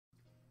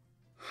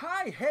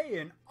Hi, hey,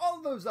 and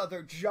all those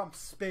other Jump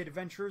Spade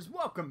adventurers,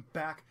 welcome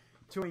back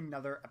to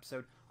another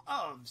episode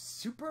of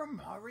Super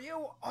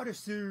Mario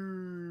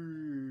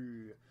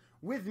Odyssey!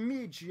 With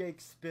me,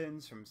 Jake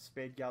Spins from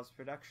Spade Gals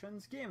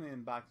Productions, gaming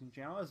and boxing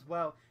channel, as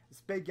well as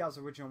Spade Gals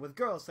Original with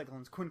Girls,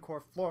 Cyclones,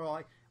 Quincore,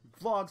 Florali,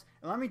 Vlogs,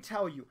 and let me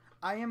tell you,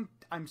 I'm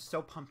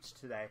so pumped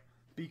today,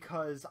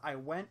 because I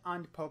went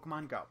on to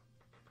Pokemon Go.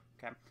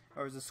 Okay,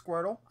 there was a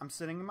Squirtle, I'm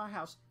sitting in my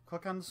house,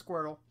 click on the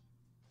Squirtle,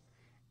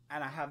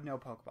 and I have no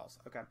Pokeballs,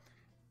 okay?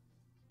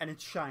 And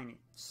it's shiny.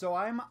 So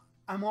I'm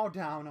all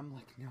down. I'm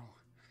like, no,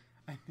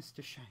 I missed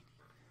a shiny.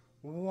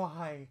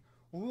 Why?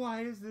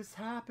 Why is this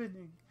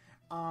happening?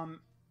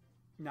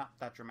 Not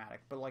that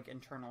dramatic, but like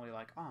internally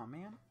like, oh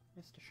man,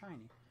 missed a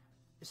shiny.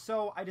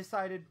 So I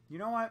decided, you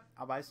know what?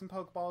 I'll buy some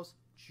Pokeballs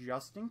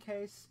just in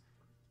case,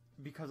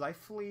 because I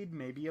fleed,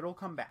 maybe it'll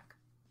come back.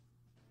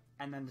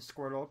 And then the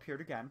Squirtle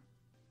appeared again.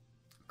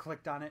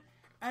 Clicked on it,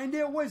 and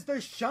it was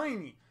the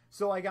shiny!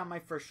 So I got my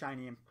first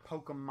shiny in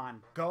Pokemon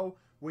Go,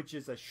 which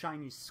is a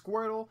shiny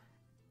Squirtle,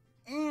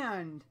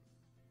 and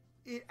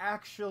it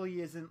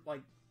actually isn't, like,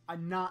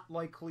 I'm not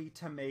likely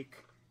to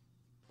make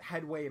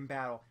headway in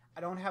battle. I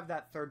don't have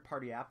that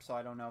third-party app, so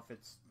I don't know if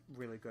it's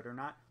really good or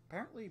not.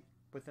 Apparently,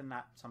 within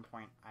that some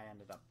point, I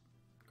ended up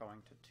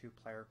going to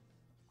two-player,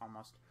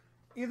 almost.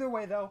 Either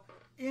way, though,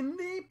 in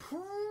the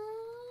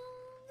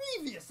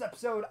previous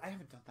episode, I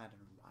haven't done that in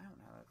a while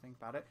now that I think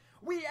about it,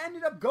 we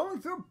ended up going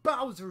through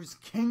Bowser's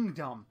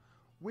Kingdom,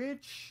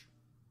 which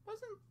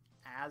wasn't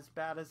as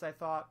bad as I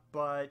thought,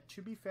 but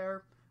to be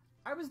fair,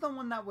 I was the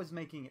one that was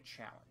making it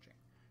challenging.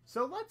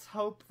 So let's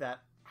hope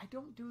that I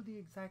don't do the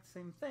exact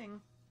same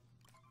thing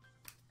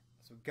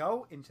as we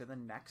go into the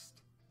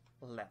next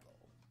level.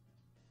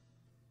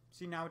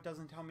 See, now it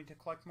doesn't tell me to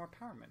collect more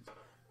Power Moons.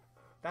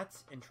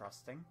 That's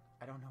interesting.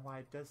 I don't know why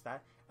it does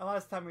that. And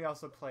last time we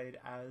also played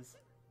as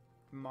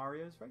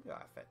Mario's regular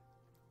outfit.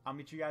 I'll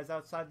meet you guys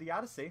outside the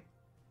Odyssey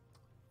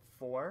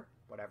for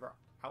whatever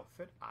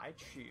outfit I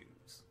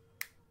choose.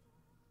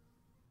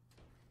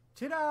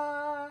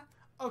 Ta-da!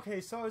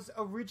 Okay, so I was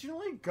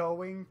originally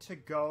going to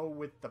go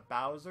with the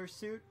Bowser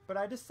suit, but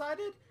I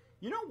decided,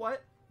 you know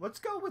what? Let's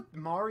go with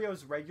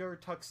Mario's regular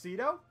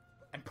tuxedo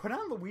and put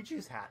on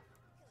Luigi's hat.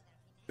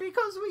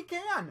 Because we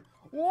can!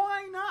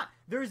 Why not?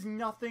 There's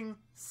nothing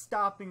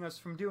stopping us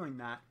from doing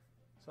that.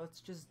 So let's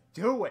just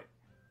do it.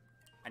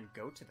 And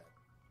go to the...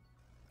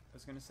 I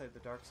was going to say the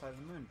dark side of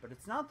the moon, but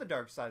it's not the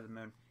dark side of the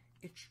moon.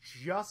 It's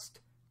just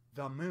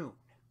the moon.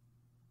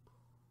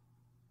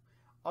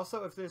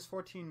 Also, if there's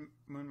 14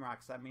 moon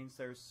rocks, that means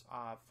there's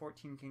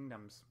 14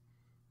 kingdoms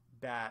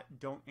that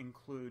don't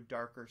include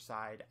darker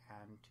side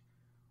and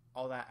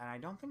all that. And I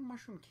don't think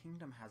Mushroom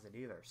Kingdom has it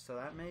either. So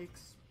that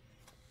makes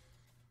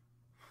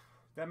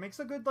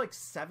a good, like,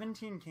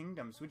 17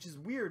 kingdoms, which is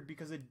weird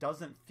because it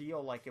doesn't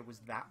feel like it was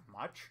that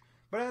much.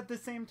 But at the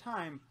same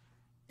time,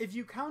 if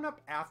you count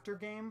up after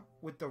game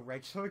with the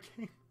regular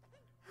game,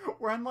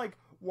 we're on, like,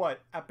 what,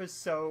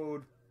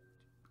 episode...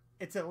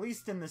 It's at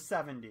least in the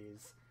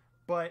 70s,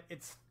 but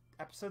it's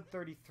episode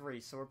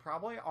 33, so we're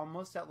probably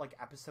almost at, like,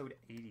 episode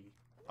 80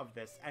 of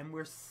this, and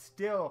we're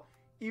still,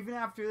 even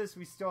after this,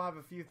 we still have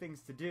a few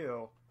things to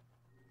do,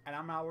 and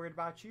I'm not worried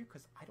about you,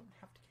 because I don't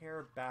have to care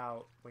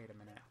about... Wait a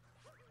minute.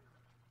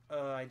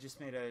 I just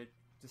made a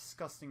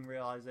disgusting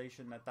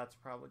realization that that's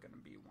probably going to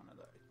be one of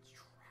the...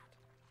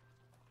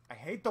 I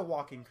hate the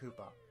walking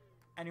Koopa.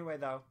 Anyway,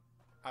 though,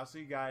 I'll see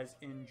you guys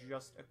in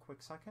just a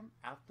quick second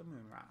at the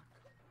moon rock.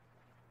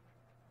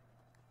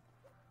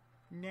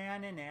 Na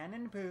na na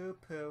na poo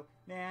poo,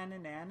 na na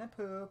na na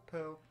poo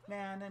poo,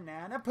 na na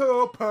na na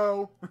poo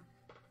poo.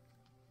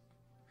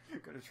 You're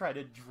gonna try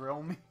to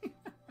drill me.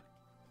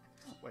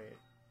 Wait.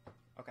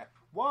 Okay.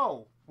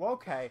 Whoa.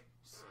 Okay.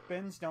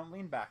 Spins, don't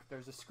lean back.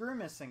 There's a screw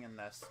missing in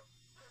this,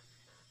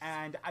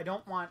 and I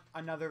don't want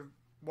another.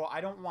 Well, I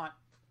don't want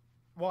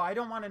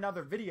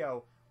another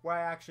video where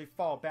I actually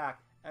fall back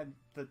and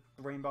the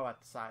rainbow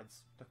at the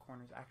sides. The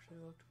corners actually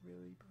looked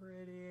really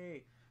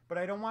pretty. But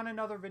I don't want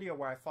another video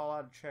where I fall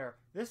out of a chair.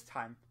 This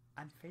time,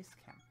 on face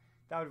cam.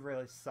 That would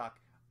really suck.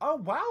 Oh,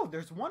 wow,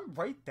 there's one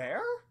right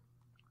there?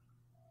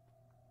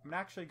 I'm going to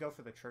actually go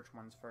for the church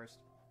ones first.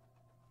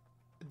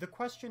 The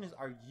question is,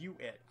 are you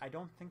it? I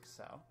don't think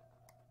so.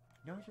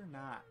 No, you're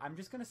not. I'm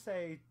just going to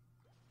say,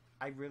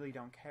 I really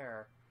don't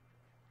care.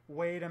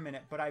 Wait a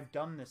minute, but I've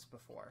done this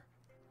before.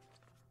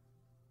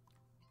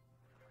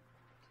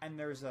 And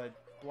there's a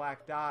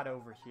black dot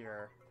over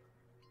here.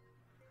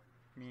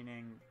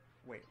 Meaning...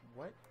 Wait,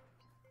 what?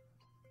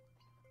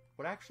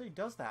 What actually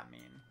does that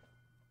mean?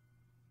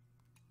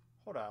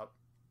 Hold up.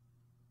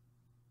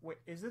 Wait,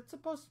 is it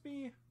supposed to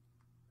be...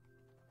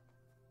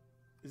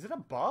 Is it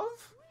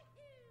above?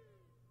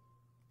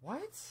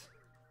 What?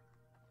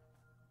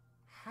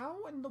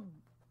 How in the...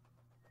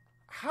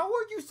 How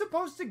are you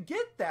supposed to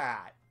get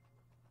that?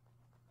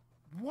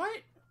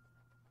 What?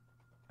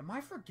 Am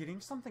I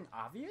forgetting something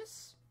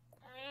obvious?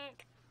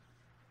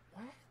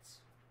 What?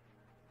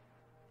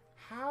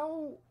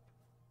 How...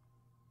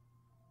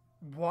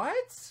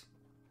 What?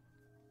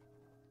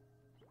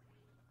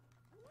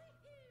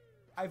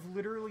 I've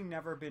literally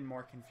never been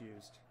more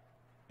confused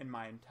in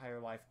my entire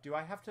life. Do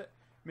I have to...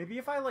 Maybe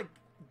if I, like,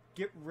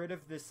 get rid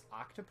of this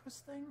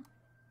octopus thing?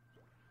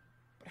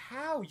 But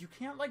how? You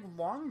can't, like,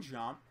 long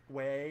jump.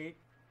 Wait.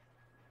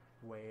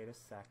 Wait a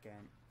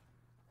second.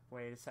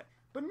 Wait a sec.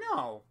 But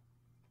no.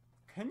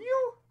 Can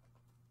you?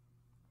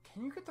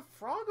 Can you get the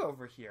frog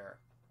over here?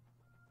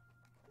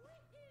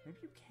 Maybe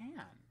you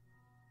can.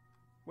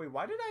 Wait,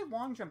 why did I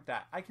long jump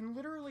that? I can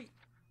literally...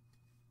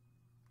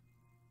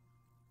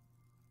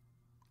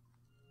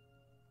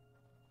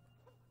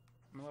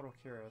 I'm a little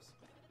curious.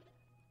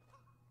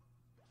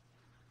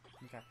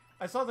 Okay.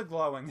 I saw the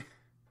glowing.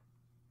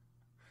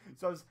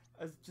 So I was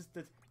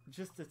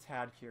just a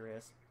tad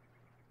curious.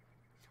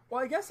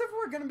 Well, I guess if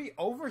we're going to be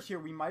over here,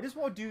 we might as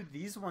well do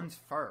these ones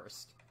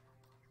first.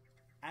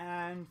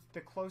 And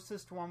the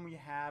closest one we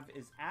have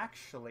is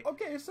actually...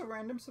 Okay, so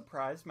random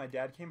surprise. My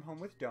dad came home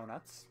with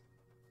donuts.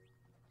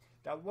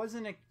 That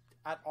wasn't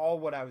at all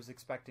what I was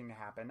expecting to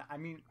happen. I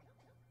mean,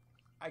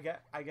 I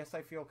guess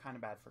I feel kind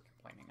of bad for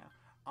complaining now.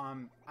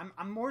 I'm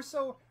more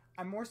so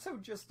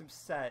just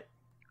upset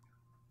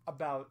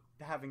about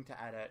having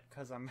to edit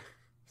because I'm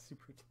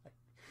super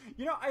tired.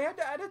 You know, I had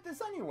to edit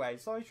this anyway,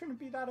 so I shouldn't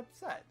be that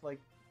upset.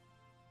 Like,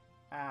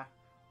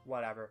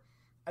 whatever.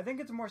 I think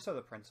it's more so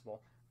the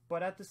principle.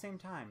 But at the same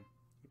time,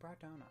 he brought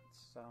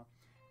donuts, so...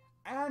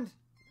 And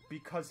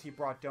because he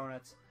brought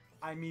donuts,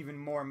 I'm even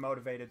more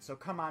motivated. So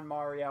come on,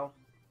 Mario.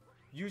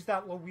 Use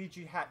that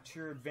Luigi hat to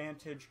your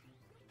advantage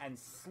and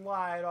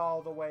slide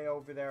all the way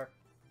over there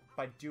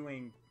by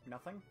doing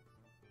nothing,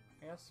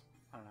 I guess?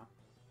 I don't know.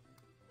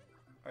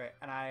 Alright,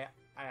 and I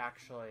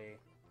actually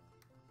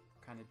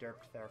kind of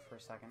derped there for a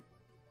second.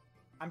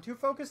 I'm too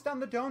focused on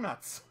the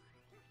donuts.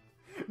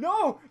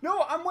 No!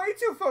 No! I'm way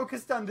too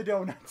focused on the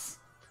donuts!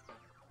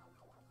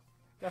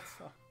 That's...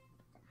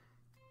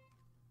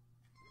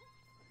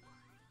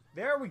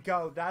 There we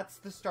go. That's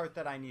the start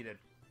that I needed.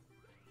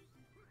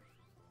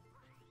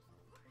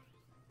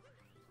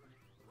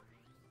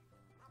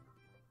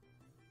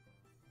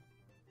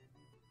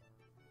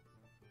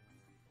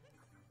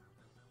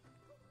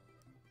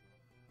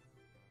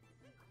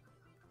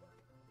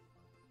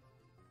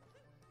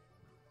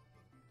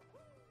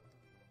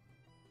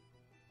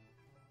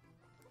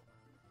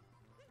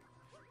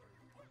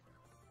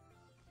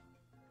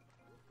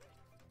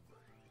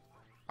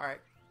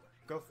 Alright,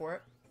 go for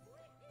it.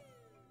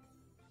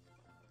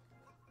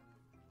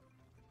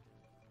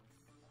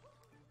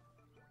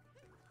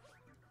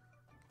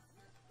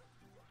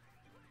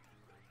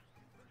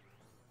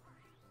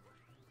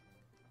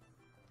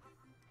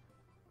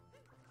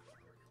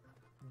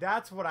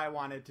 That's what I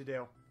wanted to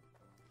do.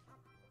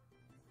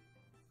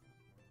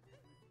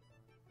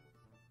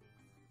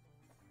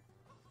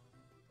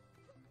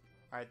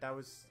 Alright, that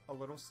was a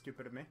little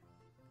stupid of me.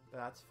 But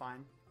that's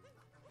fine.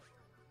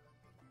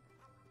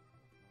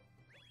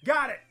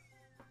 Got it!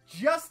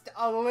 Just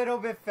a little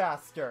bit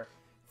faster.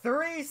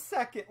 3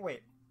 seconds...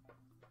 Wait.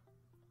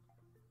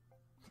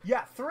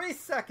 Yeah, 3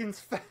 seconds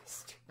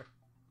faster.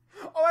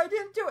 Oh, I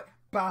didn't do it.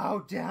 Bow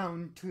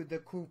down to the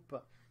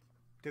Koopa.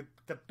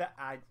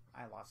 I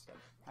lost it.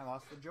 I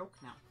lost the joke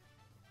now.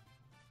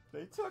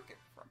 They took it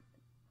from me.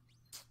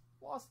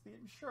 Lost the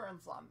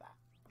insurance on that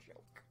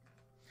joke.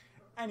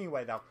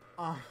 Anyway, though.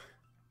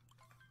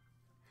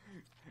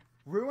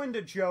 Ruined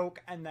a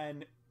joke and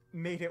then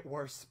made it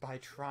worse by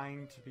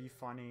trying to be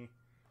funny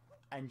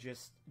and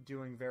just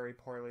doing very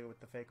poorly with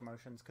the fake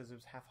emotions because it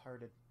was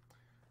half-hearted.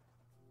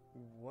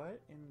 What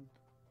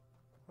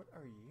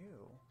are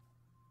you?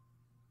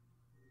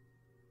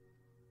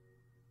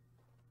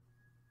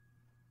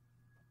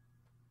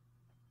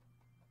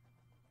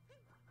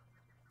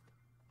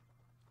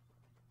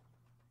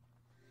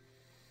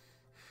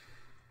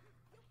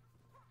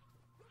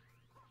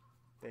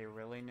 They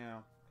really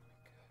knew.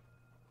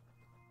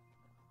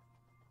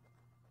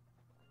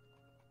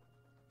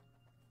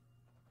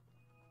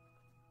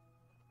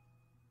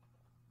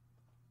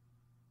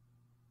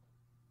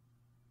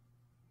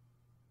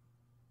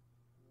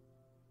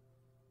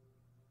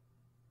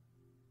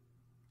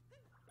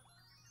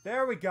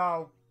 There we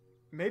go.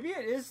 Maybe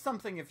it is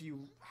something if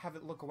you have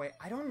it look away.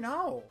 I don't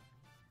know.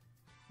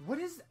 What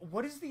is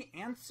the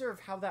answer of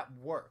how that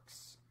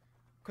works?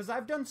 Because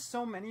I've done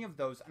so many of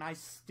those and I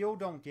still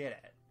don't get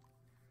it.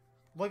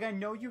 Like, I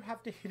know you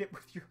have to hit it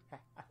with your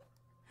hat,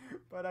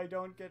 but I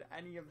don't get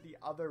any of the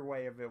other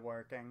way of it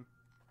working.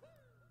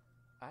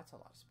 That's a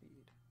lot of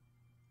speed.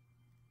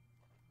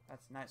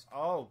 That's nice.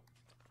 Oh,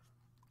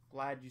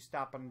 glad you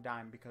stopped on a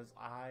dime because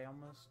I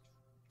almost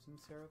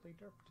sincerely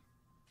derped.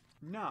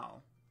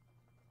 No.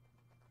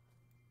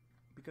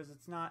 Because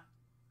it's not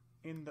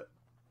in the...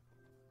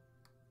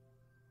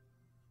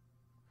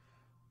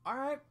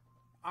 Alright.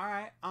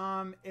 Alright.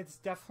 It's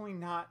definitely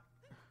not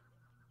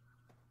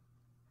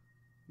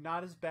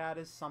as bad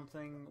as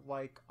something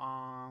like,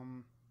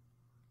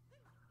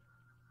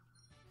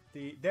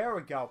 there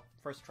we go.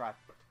 First try.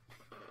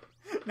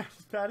 Not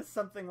as bad as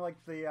something like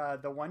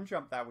the one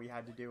jump that we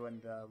had to do in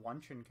the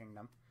Luncheon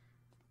Kingdom.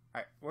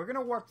 Alright, we're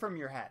gonna warp from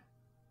your head.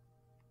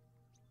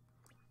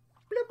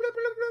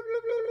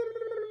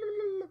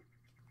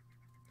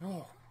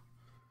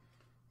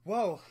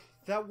 Whoa,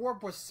 that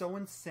warp was so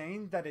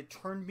insane that it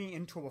turned me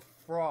into a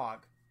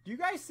frog. Do you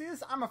guys see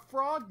this? I'm a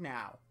frog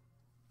now.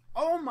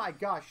 Oh my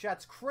gosh,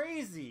 that's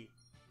crazy.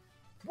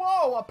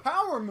 Whoa, a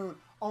power moon.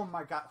 Oh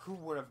my god, who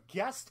would have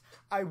guessed?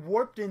 I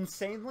warped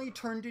insanely,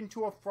 turned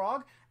into a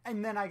frog,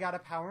 and then I got a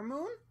power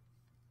moon?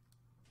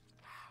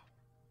 Wow.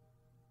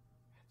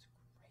 That's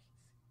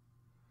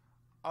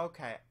crazy.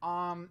 Okay,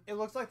 it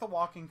looks like the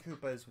walking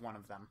Koopa is one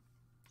of them.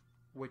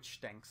 Which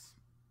stinks.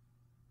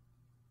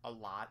 A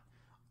lot.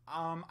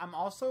 I'm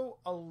also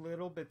a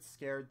little bit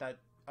scared that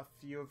a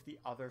few of the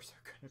others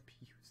are going to be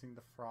using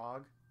the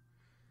frog.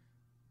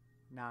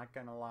 Not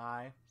gonna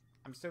lie.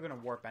 I'm still gonna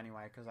warp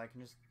anyway, because I can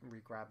just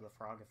re-grab the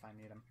frog if I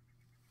need him.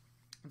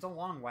 It's a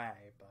long way,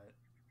 but...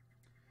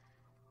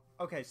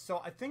 Okay,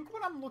 so I think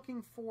what I'm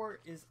looking for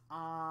is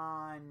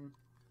on...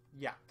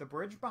 Yeah, the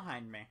bridge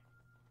behind me.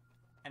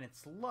 And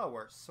it's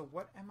lower, so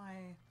what am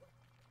I...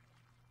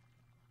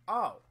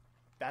 Oh,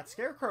 that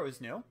scarecrow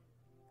is new.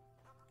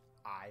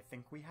 I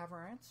think we have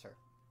our answer.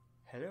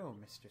 Hello,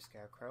 Mr.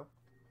 Scarecrow.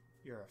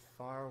 You're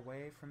far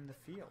away from the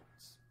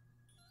fields.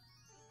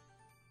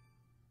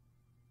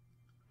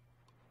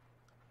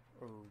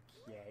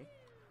 Okay.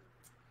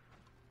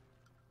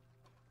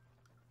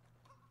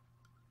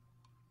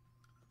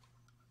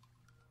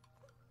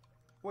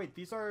 Wait,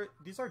 these are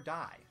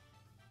die.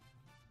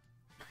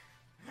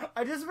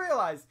 I just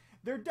realized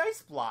they're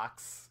dice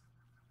blocks.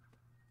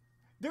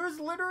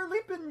 There's literally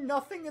been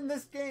nothing in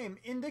this game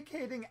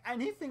indicating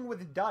anything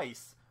with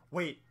dice.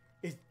 Wait,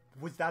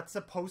 was that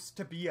supposed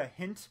to be a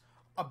hint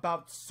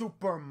about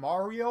Super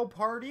Mario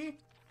Party?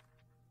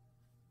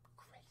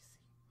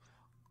 Crazy.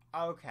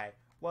 Okay.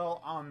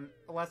 Well,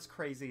 less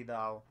crazy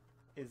though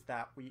is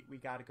that we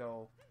gotta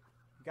go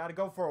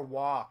for a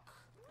walk.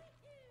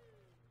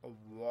 A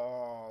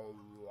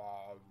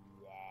walk.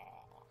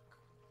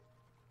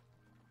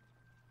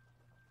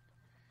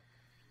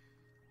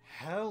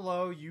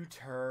 Hello, you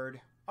turd.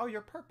 Oh,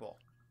 you're purple.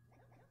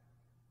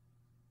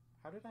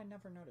 How did I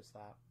never notice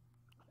that?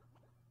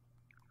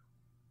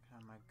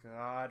 Oh my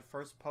god.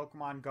 First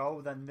Pokemon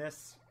Go, then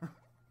this.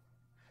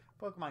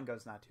 Pokemon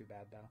Go's not too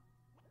bad though.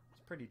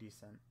 It's pretty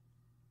decent.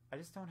 I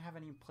just don't have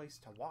any place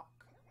to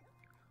walk.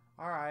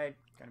 Alright,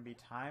 gonna be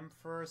time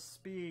for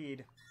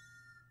speed.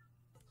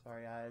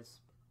 Sorry,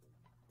 guys.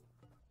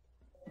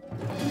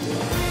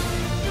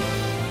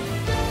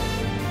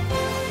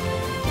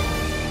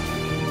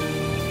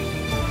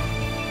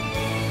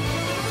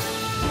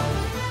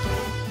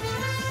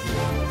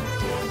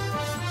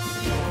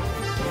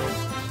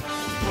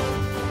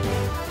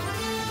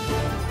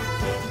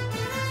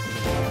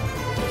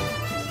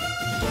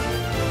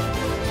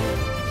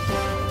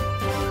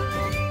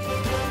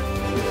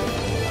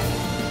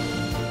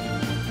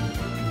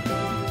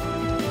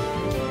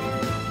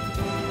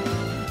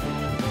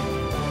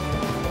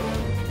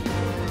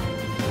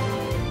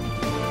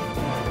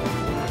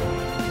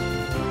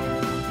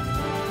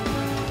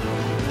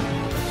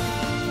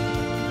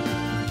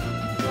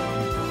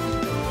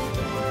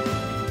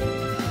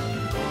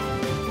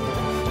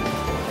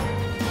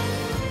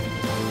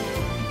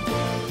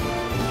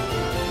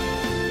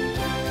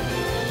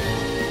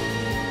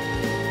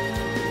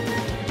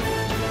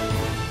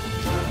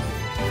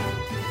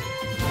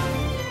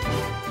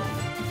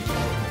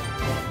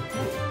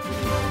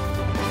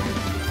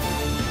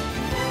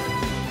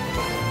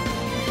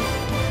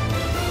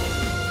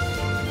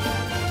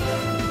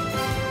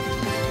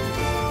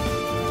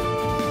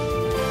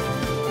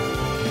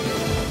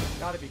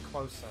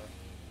 Closer.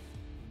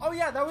 Oh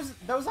yeah, that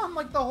was on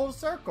like the whole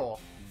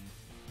circle.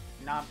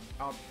 Not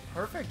a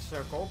perfect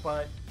circle,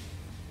 but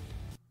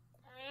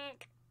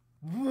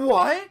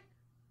what?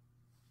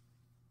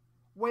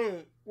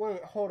 Wait,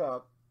 hold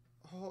up.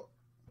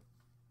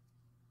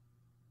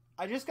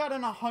 I just got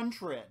an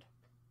 100.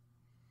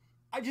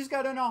 I just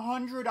got an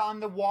 100 on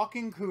the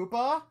walking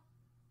Koopa?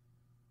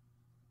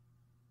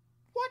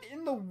 What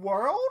in the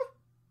world?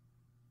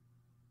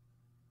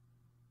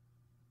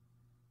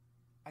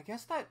 I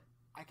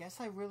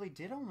guess I really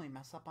did only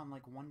mess up on,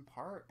 like, one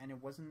part, and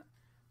it wasn't...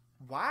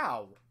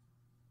 Wow.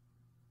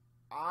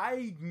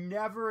 I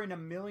never in a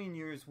million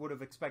years would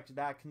have expected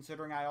that,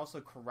 considering I also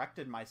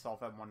corrected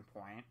myself at one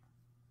point.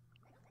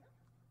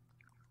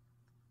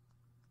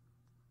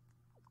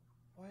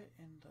 What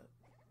in the...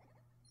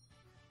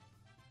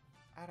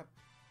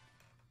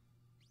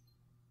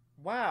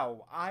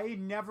 Wow, I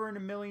never in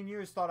a million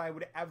years thought I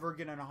would ever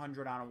get an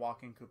 100 on a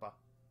walking Koopa.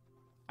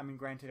 I mean,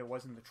 granted, it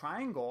wasn't the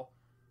triangle,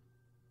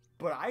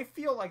 but I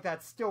feel like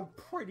that's still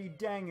pretty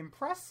dang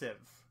impressive.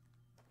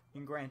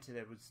 And granted,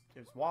 it was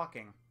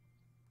walking.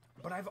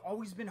 But I've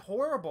always been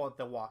horrible at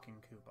the walking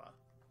Koopa.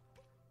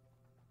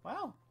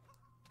 Well,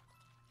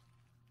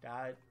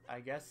 I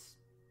guess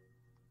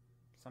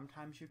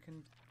sometimes you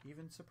can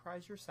even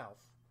surprise yourself.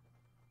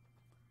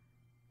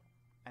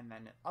 And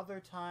then at other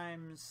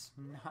times,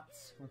 not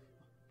so much.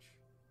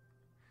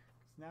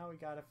 So now we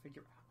gotta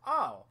figure...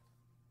 Oh!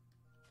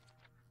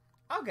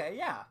 Okay,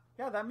 yeah.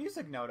 Yeah, that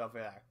music note over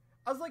there.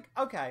 I was like,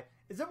 okay,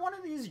 is it one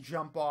of these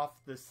jump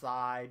off the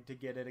side to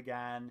get it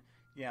again?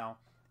 You know,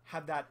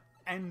 have that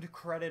end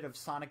credit of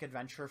Sonic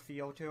Adventure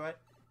feel to it.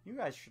 You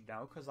guys should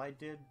know, because I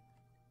did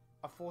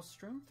a full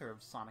stream through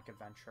of Sonic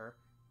Adventure.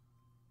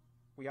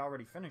 We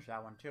already finished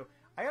that one, too.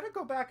 I gotta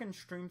go back and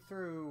stream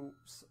through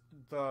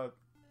the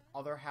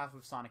other half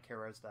of Sonic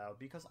Heroes, though,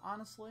 because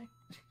honestly,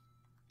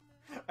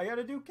 I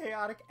gotta do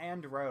Chaotic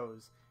and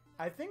Rose.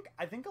 I think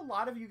a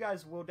lot of you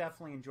guys will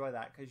definitely enjoy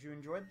that, because you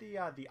enjoyed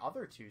the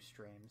other two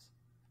streams.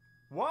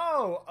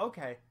 Whoa!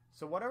 Okay,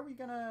 so what are we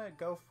gonna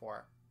go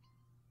for?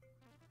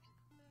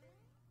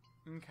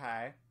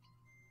 Okay.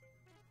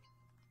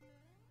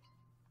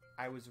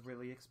 I was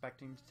really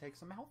expecting to take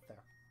some health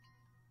there.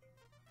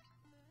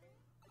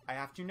 I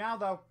have to now,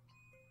 though.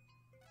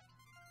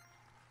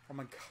 Oh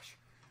my gosh.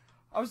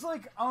 I was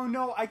like, oh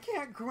no, I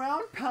can't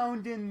ground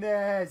pound in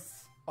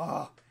this.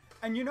 Oh.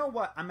 And you know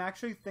what? I'm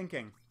actually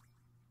thinking.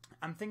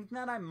 I'm thinking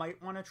that I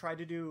might want to try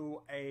to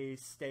do a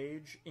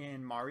stage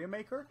in Mario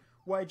Maker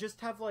where I just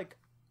have like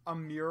a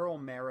mural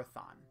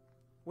marathon.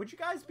 Would you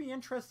guys be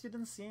interested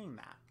in seeing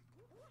that?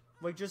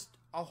 Like just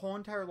a whole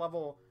entire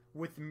level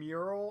with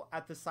mural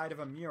at the side of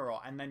a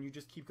mural, and then you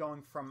just keep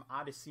going from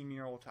Odyssey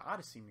mural to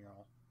Odyssey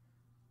mural.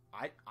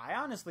 I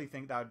honestly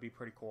think that would be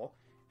pretty cool.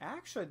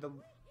 Actually,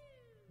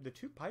 the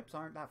two pipes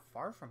aren't that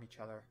far from each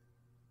other.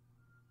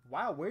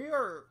 Wow,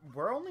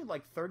 we're only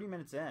like 30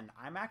 minutes in.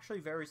 I'm actually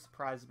very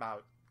surprised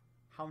about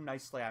how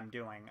nicely I'm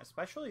doing,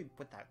 especially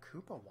with that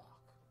Koopa walk.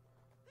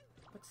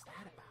 What's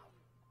that about?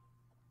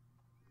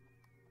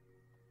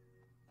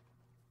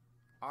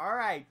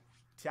 Alright,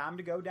 time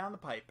to go down the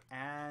pipe,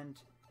 and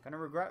gonna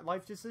regret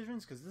life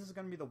decisions, because this is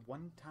gonna be the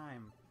one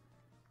time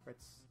where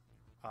it's...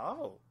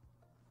 Oh.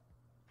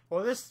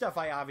 Well, this stuff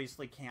I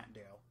obviously can't do.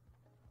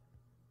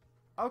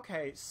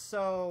 Okay,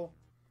 so...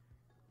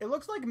 It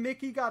looks like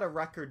Mickey got a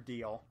record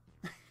deal.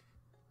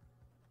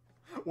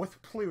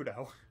 With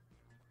Pluto.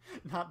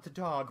 Not the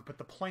dog, but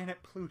the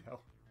planet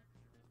Pluto.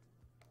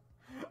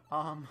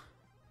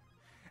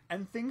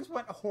 And things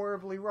went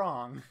horribly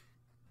wrong.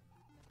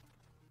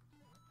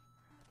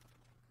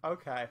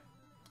 Okay.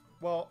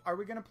 Well, are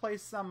we gonna play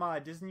some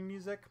Disney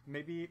music?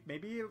 Maybe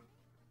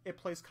it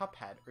plays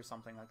Cuphead or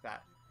something like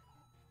that.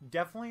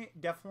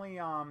 Definitely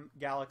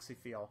Galaxy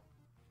feel.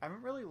 I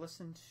haven't really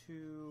listened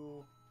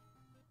to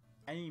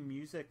any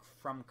music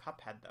from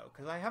Cuphead though,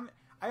 because I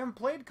haven't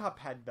played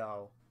Cuphead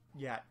though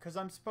yet, because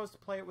I'm supposed to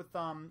play it with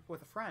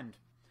a friend,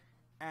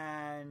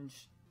 and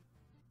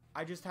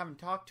I just haven't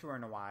talked to her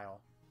in a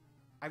while.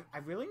 I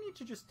really need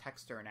to just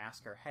text her and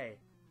ask her, hey,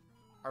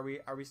 are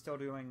we still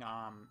doing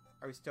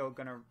are we still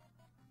gonna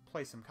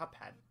play some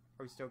Cuphead?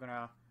 Are we still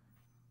gonna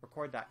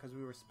record that? Because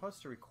we were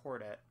supposed to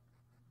record it.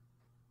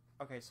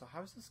 Okay, so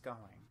how's this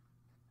going?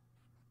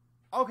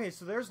 Okay,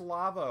 so there's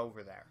lava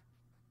over there.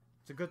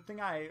 It's a good thing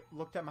I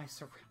looked at my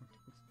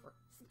surroundings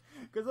first,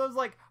 because I was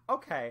like,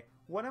 okay,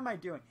 what am I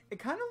doing? It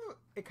kind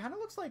of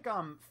looks like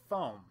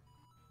foam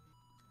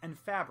and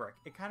fabric.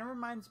 It kind of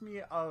reminds me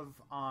of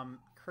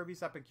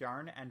Kirby's Epic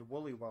Yarn and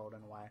Woolly World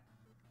in a way.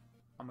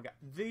 Oh my god,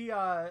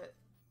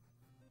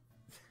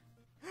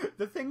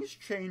 the thing's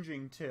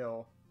changing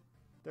too.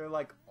 They're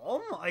like,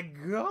 oh my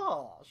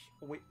gosh!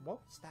 Wait, what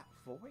was that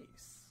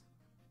voice?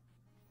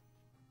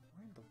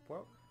 Where in the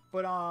world?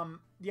 But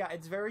yeah,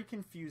 it's very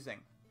confusing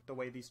the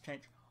way these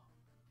change.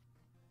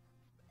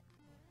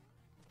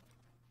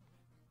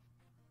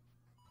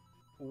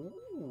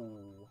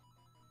 Ooh.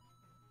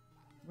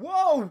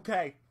 Whoa,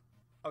 okay.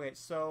 Okay,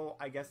 so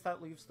I guess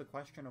that leaves the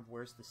question of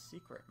where's the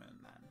secret moon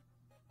then?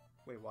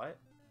 Wait, what?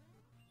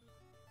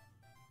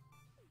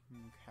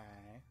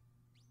 Okay.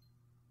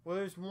 Well,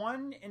 there's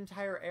one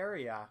entire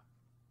area.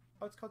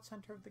 Oh, it's called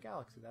Center of the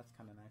Galaxy. That's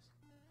kind of nice.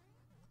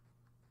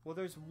 Well,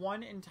 there's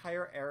one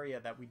entire area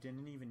that we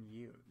didn't even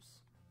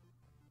use.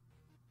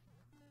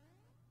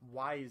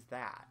 Why is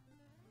that?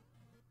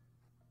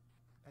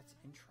 That's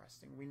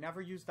interesting. We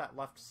never used that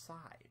left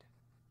side.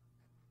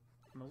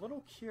 I'm a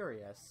little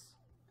curious.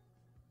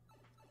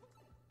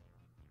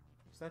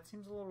 So that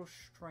seems a little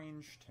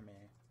strange to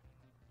me.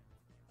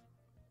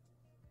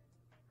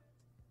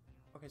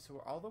 Okay, so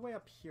we're all the way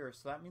up here,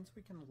 so that means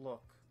we can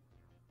look.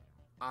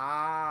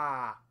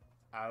 Ah!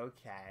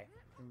 Okay.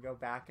 We can go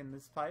back in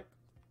this pipe.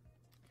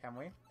 Can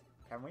we?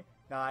 Can we?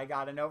 Now I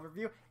got an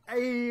overview.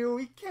 Hey,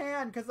 we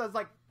can! Because I was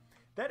like,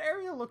 that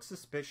area looks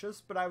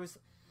suspicious, but I was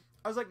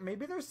like,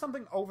 maybe there's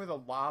something over the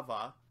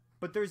lava,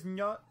 but there's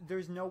no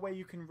way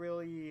you can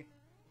really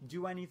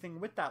do anything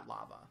with that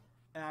lava.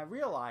 And I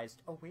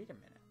realized, oh, wait a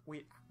minute.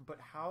 Wait, but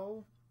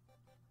how?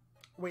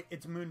 Wait,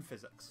 it's moon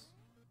physics.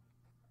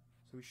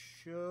 So we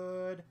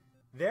should...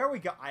 There we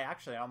go. I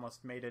actually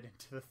almost made it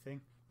into the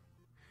thing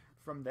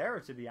from there,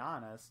 to be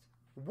honest.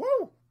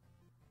 Woo!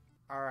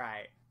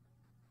 Alright.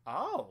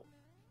 Oh.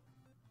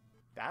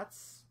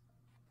 That's...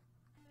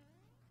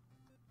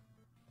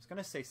 I was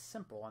gonna say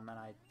simple, and then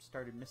I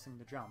started missing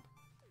the jump.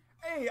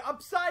 Hey,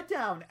 upside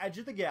down! Edge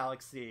of the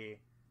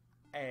galaxy.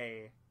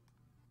 Hey.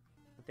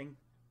 I think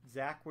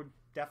Zach would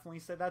definitely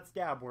say that's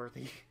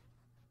dab-worthy.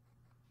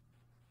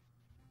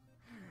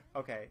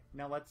 Okay,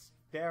 now let's...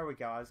 There we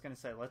go. I was gonna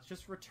say, let's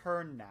just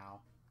return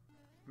now.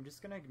 I'm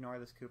just gonna ignore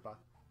this Koopa.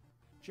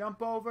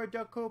 Jump over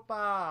to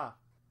Koopa.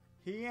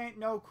 He ain't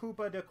no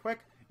Koopa de Quick.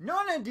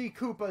 None of the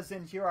Koopas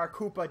in here are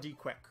Koopa de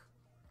Quick.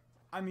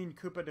 I mean,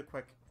 Koopa de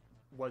Quick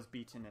was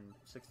beaten in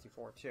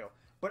 64 too.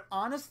 But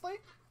honestly,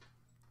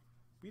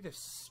 we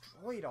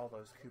destroyed all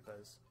those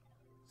Koopas.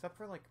 Except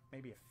for like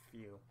maybe a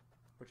few,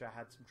 which I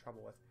had some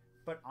trouble with.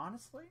 But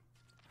honestly,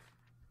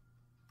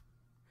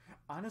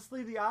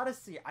 the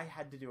Odyssey, I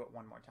had to do it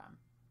one more time.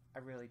 I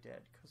really did,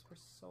 because we're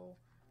so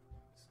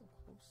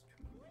close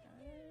to the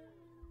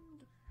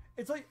end.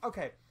 It's like,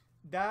 okay,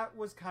 that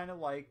was kind of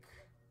like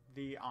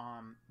the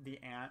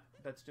ant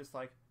that's just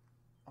like,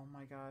 oh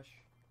my gosh,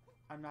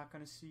 I'm not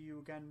gonna see you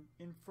again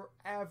in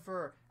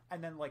forever.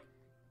 And then like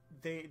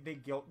they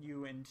guilt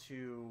you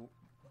into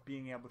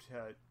being able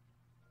to,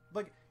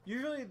 like,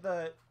 usually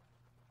the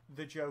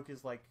joke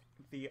is like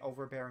the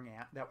overbearing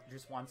ant that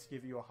just wants to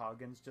give you a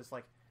hug and it's just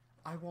like,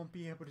 I won't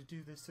be able to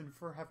do this in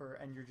forever,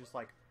 and you're just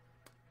like,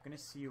 I'm gonna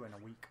see you in a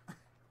week.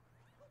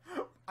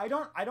 I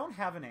don't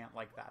have an ant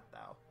like that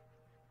though,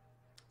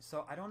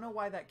 so I don't know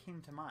why that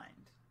came to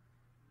mind.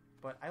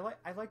 But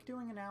I like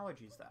doing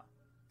analogies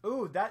though.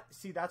 Ooh,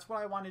 that's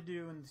what I wanted to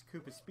do in this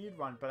Koopa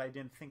speedrun, but I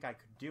didn't think I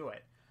could do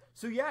it.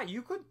 So yeah,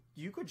 you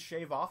could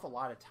shave off a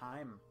lot of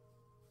time.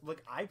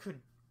 Like I could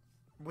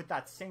with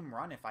that same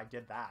run if I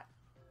did that.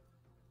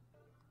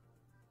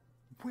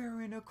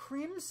 We're in a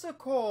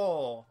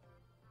creamsicle!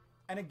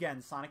 And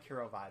again, Sonic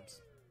Hero vibes.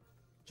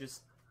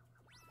 Just...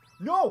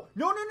 No!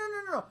 No, no, no,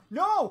 no, no!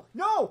 No!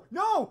 No!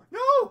 No!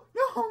 No!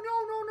 No! No!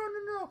 No! No!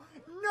 No!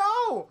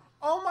 No!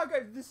 Oh my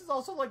god, this is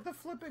also like the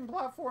flipping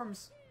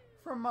platforms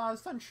from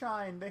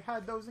Sunshine. They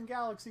had those in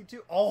Galaxy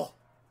too. Oh!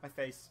 My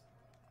face.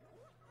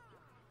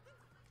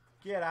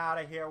 Get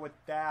out of here with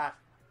that.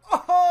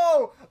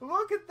 Oh!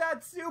 Look at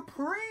that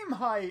supreme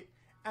height!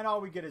 And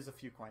all we get is a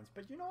few coins.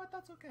 But you know what?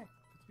 That's okay.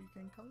 We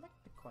can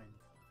collect the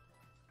coins.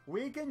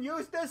 We can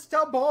use this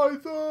to buy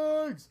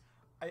things!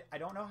 I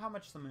don't know how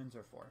much the moons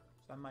are for.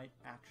 So that might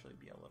actually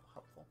be a little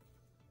helpful.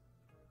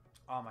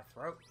 Oh, my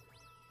throat.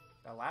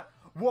 That lap.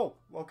 Whoa!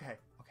 Okay.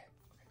 Okay.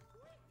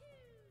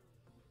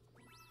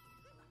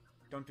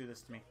 Don't do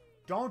this to me.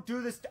 Don't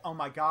do this to... Oh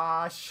my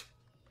gosh!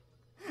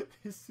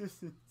 This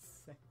is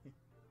insane.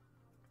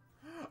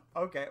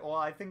 Okay, well,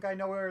 I think I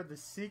know where the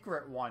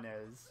secret one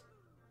is.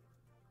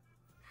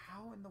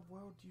 How in the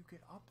world do you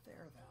get up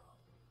there, though?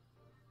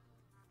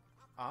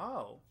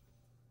 Oh.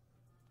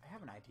 I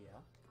have an idea.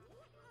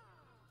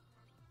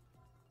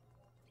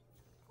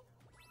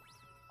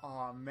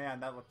 Oh man,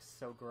 that looks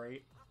so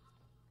great.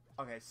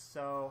 Okay,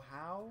 so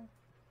how...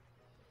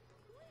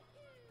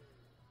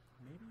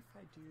 Maybe if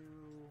I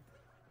do...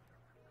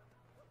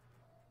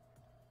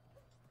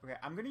 Okay,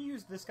 I'm gonna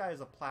use this guy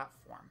as a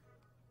platform.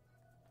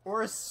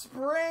 Or a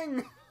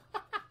spring!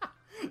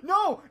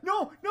 No!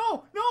 No!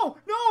 No! No!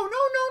 No! No!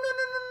 No! No! No!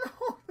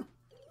 No! No!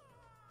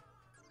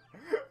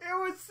 It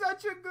was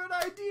such a good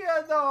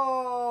idea,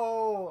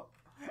 though!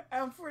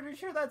 I'm pretty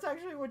sure that's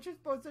actually what you're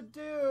supposed to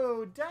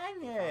do.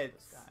 Dang it!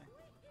 This guy.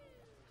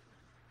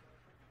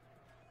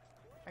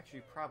 Actually,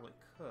 you probably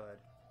could.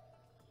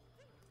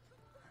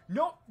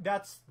 Nope!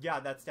 That's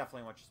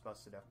definitely what you're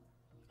supposed to do.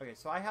 Okay,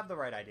 so I have the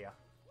right idea.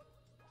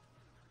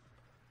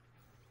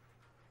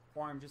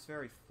 Or I'm just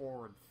very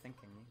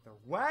forward-thinking either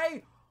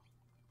way!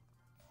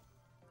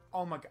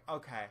 Oh my god,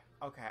 okay,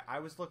 okay. I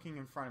was looking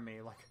in front of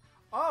me like,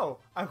 oh,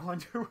 I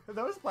wonder where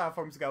those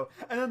platforms go.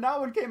 And then that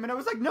one came and I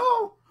was like,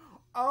 no!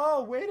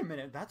 Oh, wait a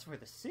minute, that's where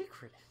the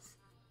secret is.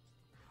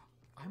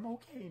 I'm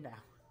okay now.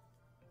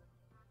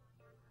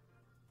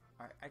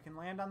 Alright, I can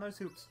land on those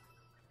hoops.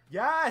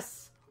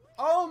 Yes!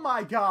 Oh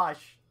my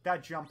gosh!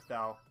 That jump,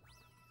 though.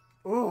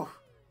 Ooh!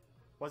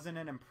 Wasn't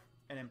an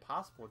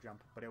impossible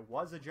jump, but it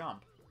was a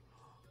jump.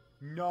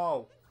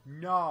 No!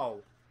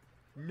 No!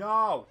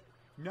 No!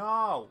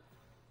 No!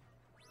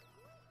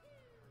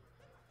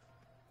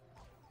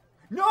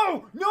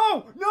 No!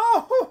 No!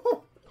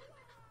 No!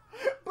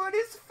 But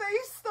his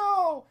face,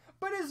 though!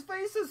 But his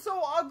face is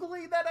so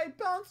ugly that I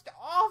bounced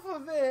off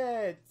of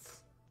it!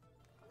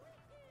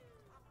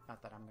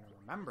 Not that I'm gonna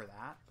remember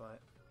that,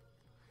 but...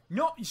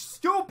 No! You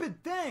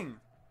stupid thing!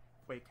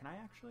 Wait, can I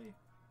actually...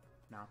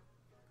 No.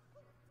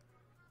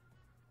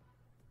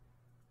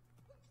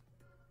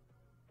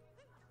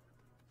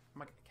 Oh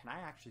my... Can I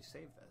actually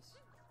save this?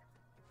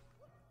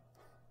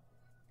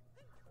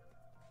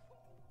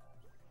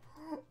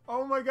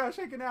 Oh my gosh,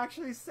 I can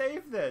actually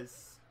save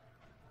this!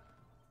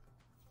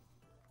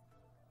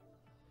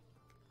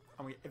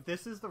 Oh my, if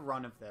this is the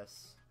run of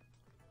this...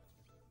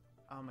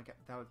 Oh my god,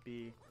 that would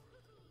be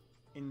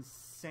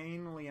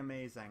insanely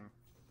amazing.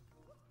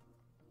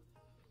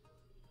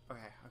 Okay,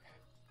 okay.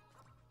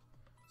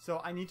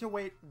 So I need to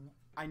wait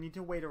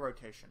a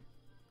rotation.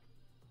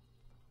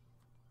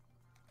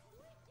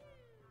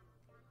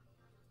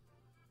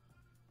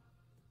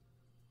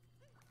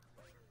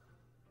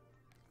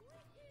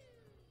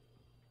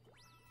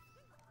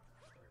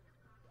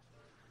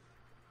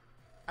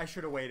 I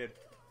should have waited.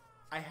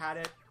 I had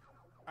it,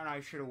 and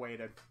I should have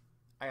waited.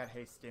 I got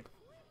hasty.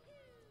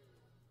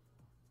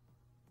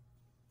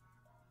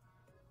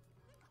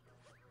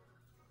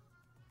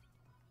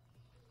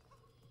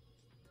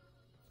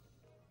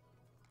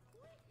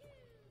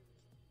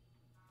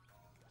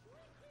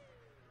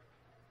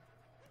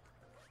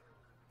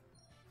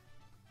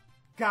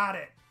 Got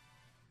it.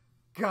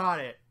 Got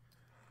it.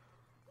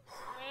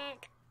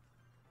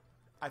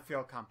 I feel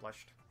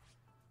accomplished.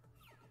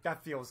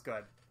 That feels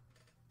good.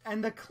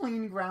 And the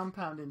clean ground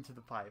pound into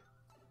the pipe.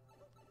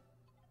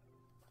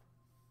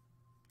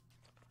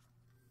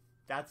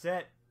 That's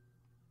it.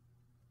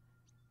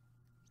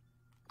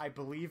 I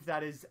believe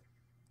that is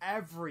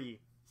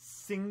every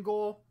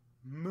single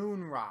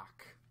moon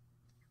rock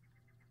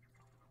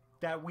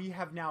that we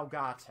have now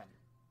gotten.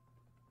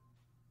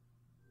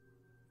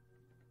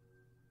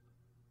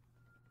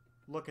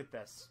 Look at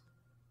this.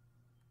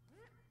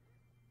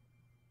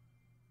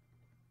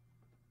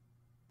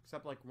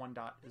 Except like one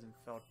dot isn't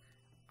filled.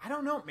 I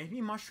don't know,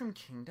 maybe Mushroom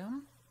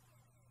Kingdom?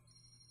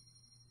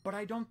 But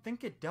I don't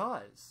think it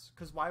does.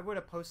 Because why would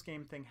a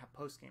post-game thing have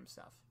post-game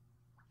stuff?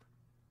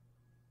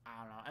 I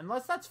don't know.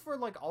 Unless that's for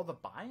like all the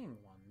buying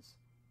ones.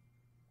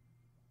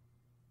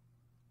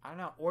 I don't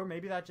know. Or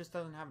maybe that just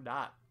doesn't have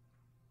dot.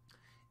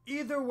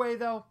 Either way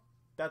though,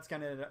 that's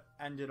going to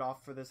end it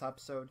off for this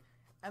episode.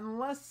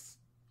 Unless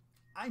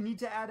I need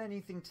to add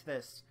anything to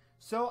this.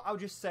 So I'll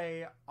just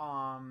say,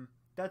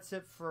 that's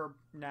it for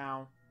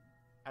now.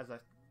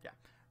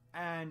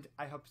 And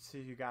I hope to see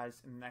you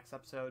guys in the next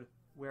episode,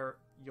 where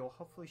you'll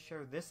hopefully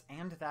share this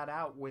and that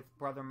out with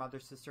brother, mother,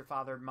 sister,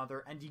 father,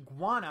 mother, and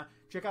iguana.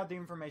 Check out the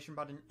information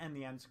button and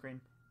the end screen.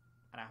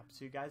 And I hope to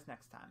see you guys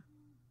next time.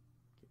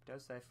 Keep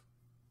those safe.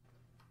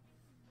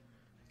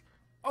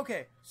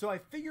 Okay, so I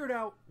figured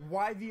out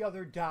why the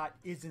other dot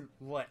isn't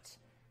lit.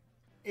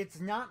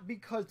 It's not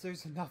because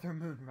there's another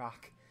moon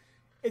rock.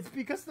 It's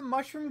because the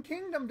Mushroom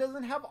Kingdom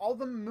doesn't have all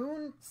the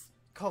moons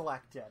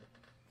collected.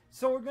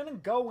 So we're going to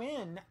go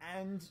in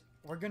and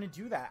we're going to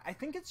do that. I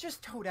think it's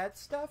just Toadette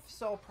stuff,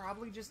 so I'll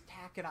probably just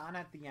tack it on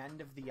at the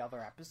end of the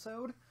other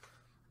episode.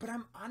 But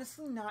I'm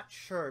honestly not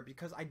sure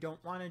because I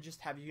don't want to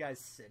just have you guys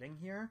sitting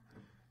here.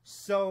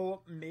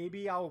 So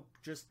maybe I'll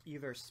just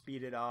either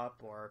speed it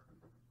up or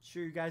show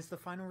you guys the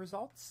final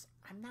results.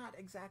 I'm not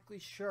exactly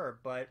sure,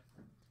 but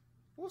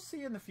we'll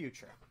see in the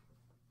future.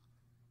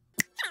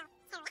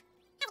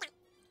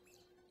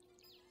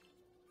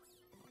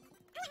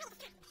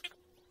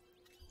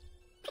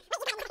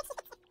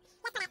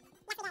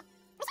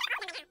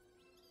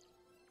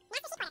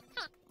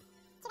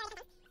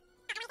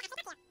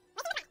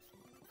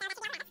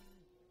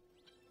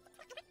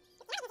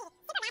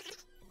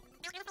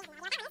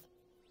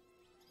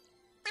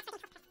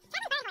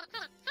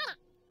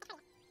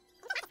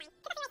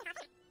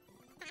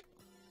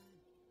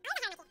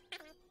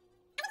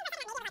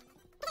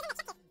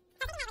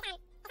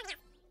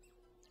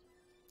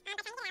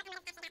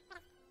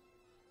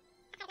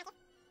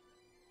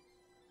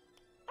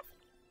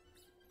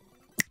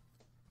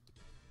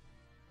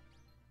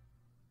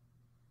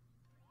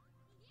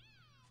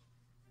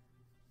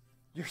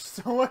 You're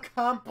so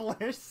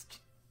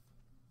accomplished.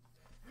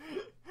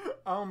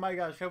 Oh my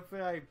gosh,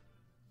 hopefully I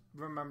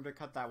remember to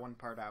cut that one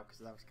part out because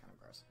that was kind of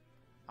gross.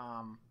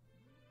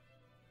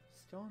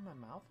 Still in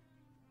my mouth?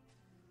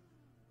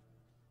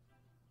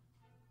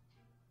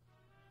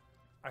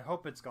 I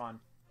hope it's gone.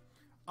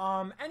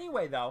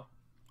 Anyway though,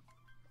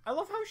 I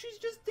love how she's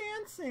just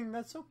dancing.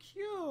 That's so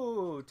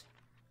cute.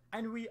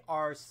 And we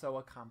are so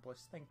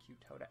accomplished. Thank you,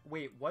 Toadette.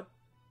 Wait, what?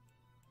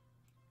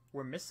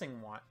 We're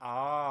missing one.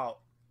 Oh.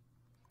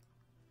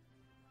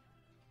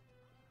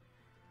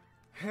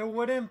 It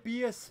wouldn't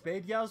be a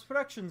Spade Gals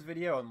Productions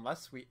video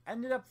unless we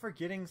ended up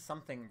forgetting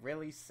something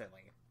really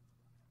silly.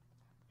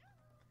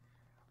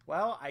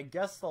 Well, I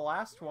guess the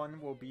last one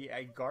will be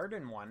a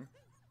garden one.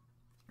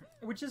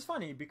 Which is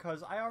funny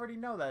because I already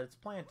know that it's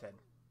planted.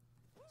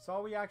 So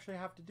all we actually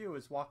have to do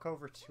is walk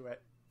over to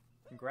it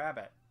and grab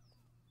it.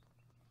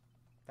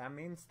 That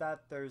means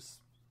that there's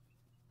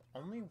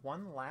only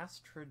one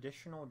last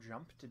traditional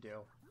jump to do.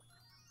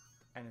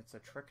 And it's a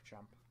trick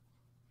jump.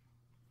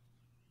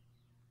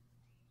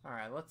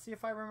 Alright, let's see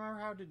if I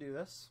remember how to do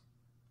this.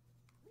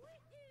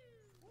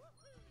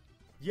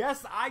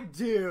 Yes, I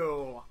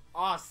do!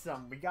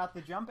 Awesome! We got the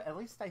jump, at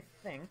least I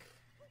think.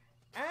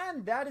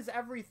 And that is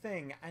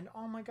everything. And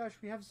oh my gosh,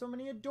 we have so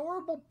many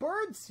adorable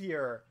birds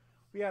here.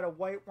 We had a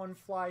white one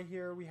fly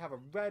here. We have a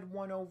red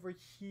one over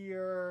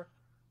here.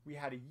 We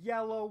had a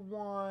yellow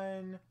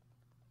one.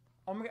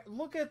 Oh my god,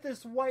 look at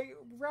this white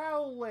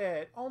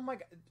Rowlet. Oh my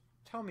god.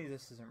 Tell me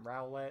this isn't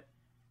Rowlet.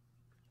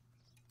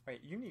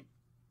 Wait, you need...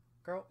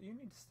 Girl, you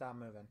need to stop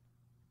moving.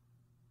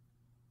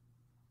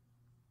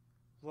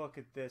 Look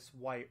at this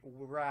white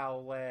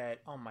Rowlet.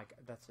 Oh my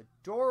god, that's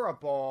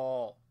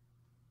adorable.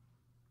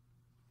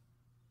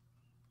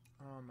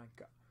 Oh my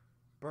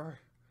god.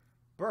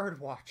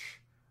 Birdwatch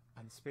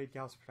on Spade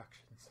Gals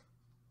Productions.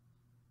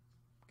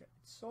 Okay,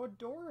 it's so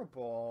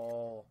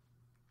adorable.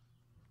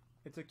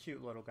 It's a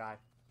cute little guy.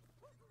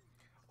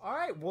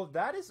 Alright, well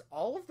that is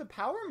all of the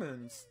Power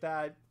Moons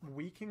that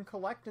we can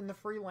collect in the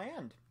free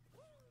land.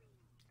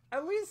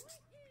 At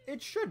least,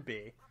 it should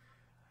be.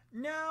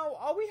 Now,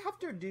 all we have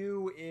to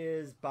do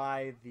is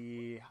buy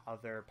the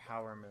other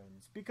Power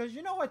Moons. Because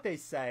you know what they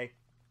say?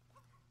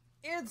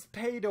 It's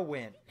pay to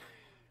win.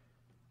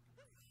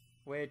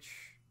 Which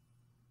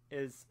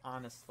is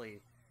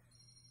honestly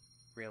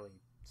really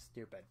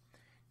Stupid.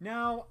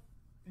 Now,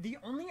 the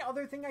only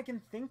other thing I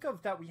can think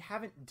of that we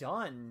haven't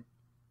done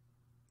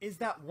is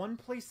that one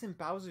place in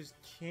Bowser's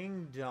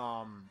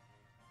Kingdom.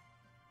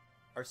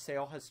 Our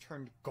sail has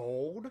turned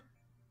gold.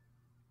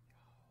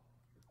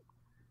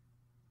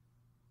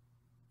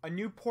 A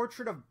new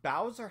portrait of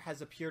Bowser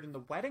has appeared in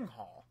the wedding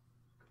hall.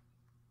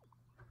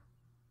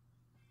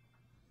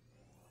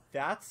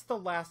 That's the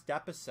last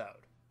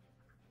episode.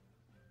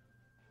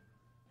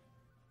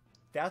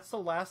 That's the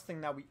last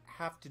thing that we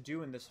have to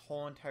do in this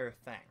whole entire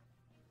thing.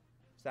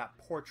 Is that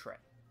portrait.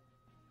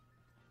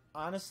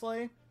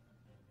 Honestly,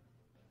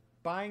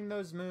 buying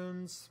those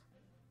moons,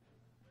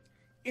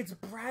 it's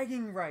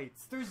bragging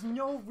rights. There's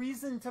no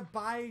reason to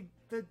buy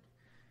the...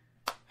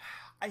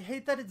 I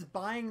hate that it's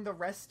buying the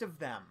rest of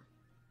them.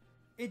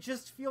 It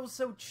just feels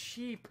so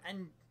cheap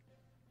and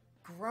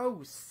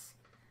gross.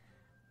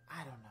 I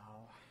don't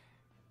know.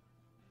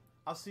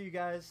 I'll see you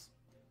guys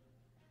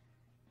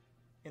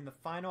in the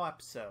final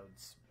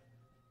episodes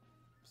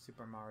of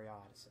Super Mario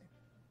Odyssey.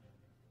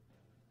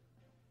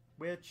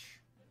 Which,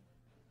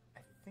 I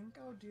think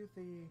I'll do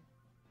the...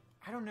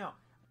 I don't know.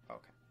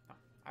 Okay. No.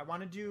 I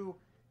want to do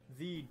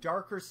the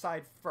darker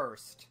side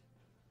first,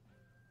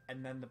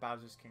 and then the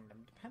Bowser's Kingdom,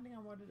 depending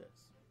on what it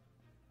is.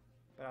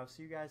 But I'll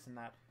see you guys in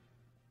that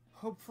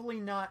hopefully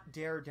not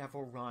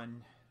Daredevil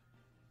run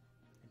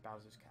in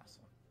Bowser's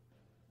Castle.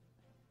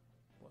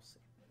 We'll see.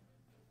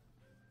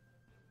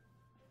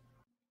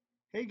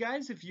 Hey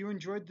guys, if you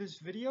enjoyed this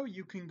video,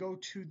 you can go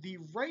to the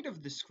right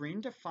of the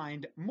screen to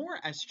find more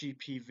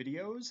SGP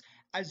videos,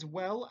 as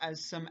well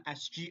as some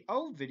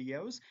SGO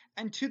videos,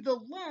 and to the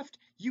left,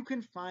 you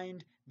can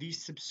find the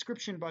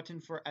subscription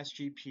button for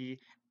SGP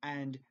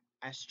and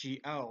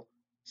SGO.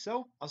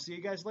 So, I'll see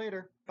you guys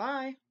later.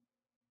 Bye!